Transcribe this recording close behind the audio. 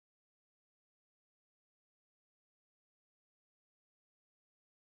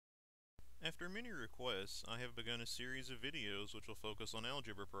After many requests, I have begun a series of videos which will focus on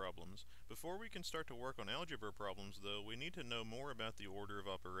algebra problems. Before we can start to work on algebra problems, though, we need to know more about the order of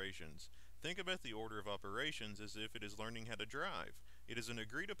operations. Think about the order of operations as if it is learning how to drive. It is an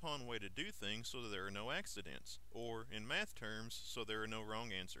agreed upon way to do things so that there are no accidents, or, in math terms, so there are no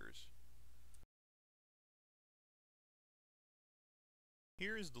wrong answers.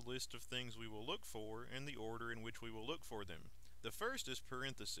 Here is the list of things we will look for and the order in which we will look for them. The first is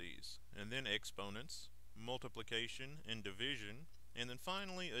parentheses, and then exponents, multiplication and division, and then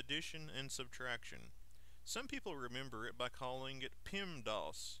finally addition and subtraction. Some people remember it by calling it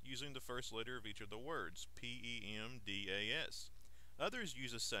PEMDAS, using the first letter of each of the words, P-E-M-D-A-S. Others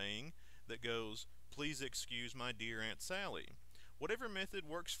use a saying that goes, "Please excuse my dear Aunt Sally." Whatever method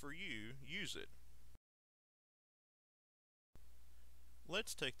works for you, use it.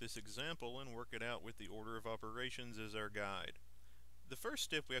 Let's take this example and work it out with the order of operations as our guide. The first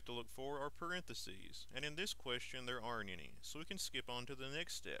step we have to look for are parentheses, and in this question there aren't any, so we can skip on to the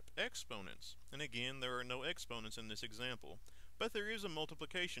next step, exponents. And again, there are no exponents in this example, but there is a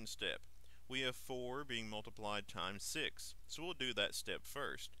multiplication step. We have 4 being multiplied times 6, so we'll do that step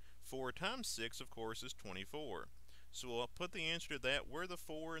first. 4 times 6, of course, is 24. So we'll put the answer to that where the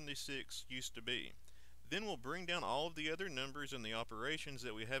 4 and the 6 used to be. Then we'll bring down all of the other numbers and the operations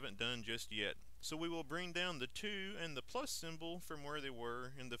that we haven't done just yet. So we will bring down the 2 and the plus symbol from where they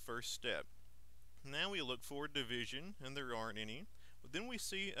were in the first step. Now we look for division, and there aren't any. Then we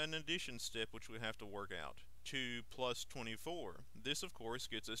see an addition step which we have to work out. 2 plus 24. This, of course,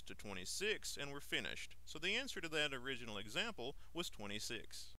 gets us to 26, and we're finished. So the answer to that original example was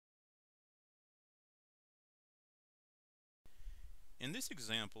 26. In this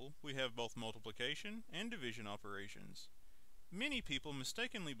example, we have both multiplication and division operations. Many people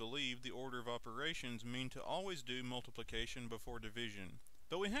mistakenly believe the order of operations mean to always do multiplication before division,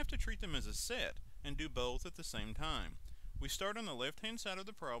 but we have to treat them as a set and do both at the same time. We start on the left-hand side of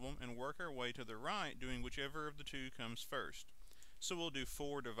the problem and work our way to the right, doing whichever of the two comes first. So we'll do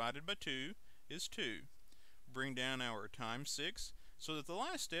 4 divided by 2 is 2. Bring down our times 6, so that the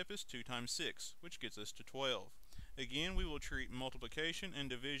last step is 2 times 6, which gets us to 12. Again, we will treat multiplication and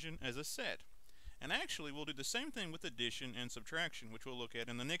division as a set. And actually, we'll do the same thing with addition and subtraction, which we'll look at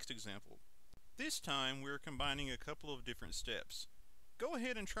in the next example. This time, we're combining a couple of different steps. Go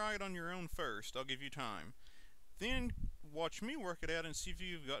ahead and try it on your own first. I'll give you time. Then watch me work it out and see if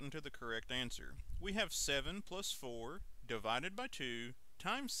you've gotten to the correct answer. We have 7 plus 4 divided by 2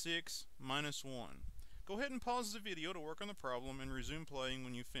 times 6 minus 1. Go ahead and pause the video to work on the problem and resume playing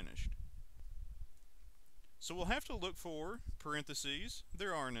when you've finished. So we'll have to look for parentheses,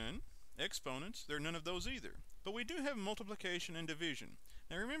 there are none, exponents, there are none of those either. But we do have multiplication and division.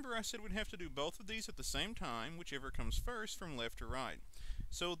 Now remember I said we'd have to do both of these at the same time, whichever comes first from left to right.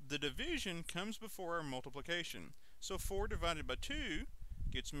 So the division comes before our multiplication. So 4 divided by 2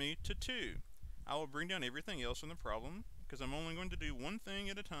 gets me to 2. I will bring down everything else in the problem because I'm only going to do one thing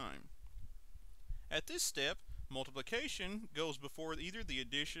at a time. At this step, multiplication goes before either the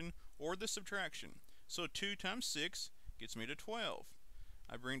addition or the subtraction. So 2 times 6 gets me to 12.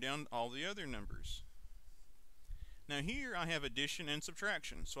 I bring down all the other numbers. Now here I have addition and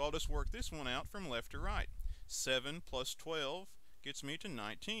subtraction, so I'll just work this one out from left to right. 7 plus 12 gets me to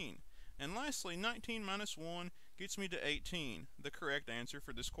 19. And lastly, 19 minus 1 gets me to 18, the correct answer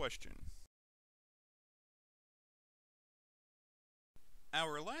for this question.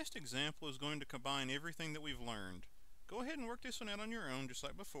 Our last example is going to combine everything that we've learned. Go ahead and work this one out on your own just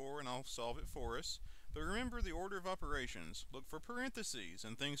like before and I'll solve it for us. But remember the order of operations. Look for parentheses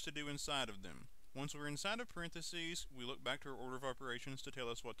and things to do inside of them. Once we're inside of parentheses, we look back to our order of operations to tell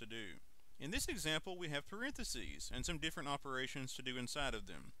us what to do. In this example, we have parentheses and some different operations to do inside of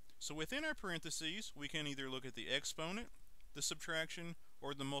them. So within our parentheses, we can either look at the exponent, the subtraction,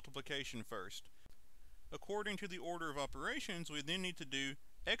 or the multiplication first. According to the order of operations, we then need to do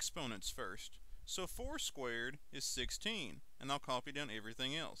exponents first. So 4 squared is 16, and I'll copy down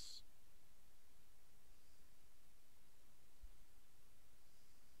everything else.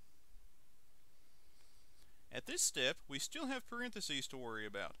 At this step, we still have parentheses to worry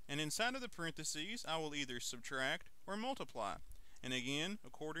about, and inside of the parentheses, I will either subtract or multiply. And again,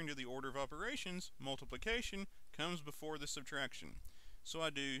 according to the order of operations, multiplication comes before the subtraction. So I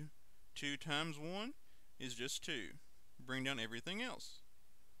do 2 times 1 is just 2. Bring down everything else.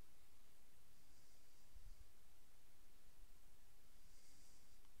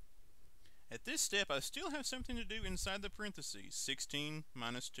 At this step, I still have something to do inside the parentheses. 16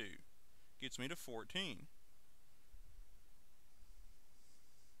 minus 2 gets me to 14.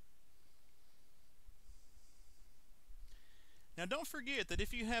 Now don't forget that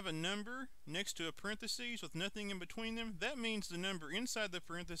if you have a number next to a parentheses with nothing in between them, that means the number inside the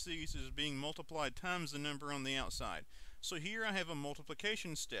parentheses is being multiplied times the number on the outside. So here I have a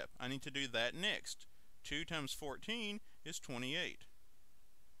multiplication step. I need to do that next. 2 times 14 is 28.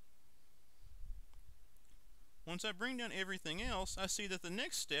 Once I bring down everything else, I see that the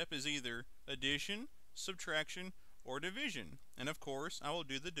next step is either addition, subtraction, or division. And of course, I will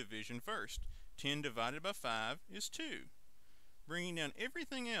do the division first. 10 divided by 5 is 2. Bringing down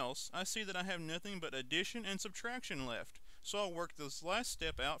everything else, I see that I have nothing but addition and subtraction left. So I'll work this last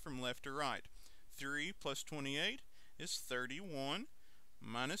step out from left to right. 3 plus 28 is 31,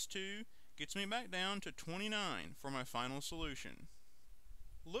 minus 2 gets me back down to 29 for my final solution.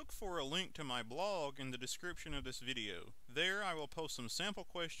 Look for a link to my blog in the description of this video. There I will post some sample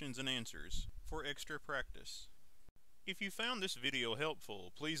questions and answers for extra practice. If you found this video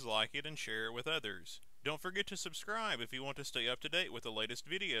helpful, please like it and share it with others. Don't forget to subscribe if you want to stay up to date with the latest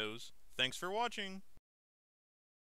videos. Thanks for watching!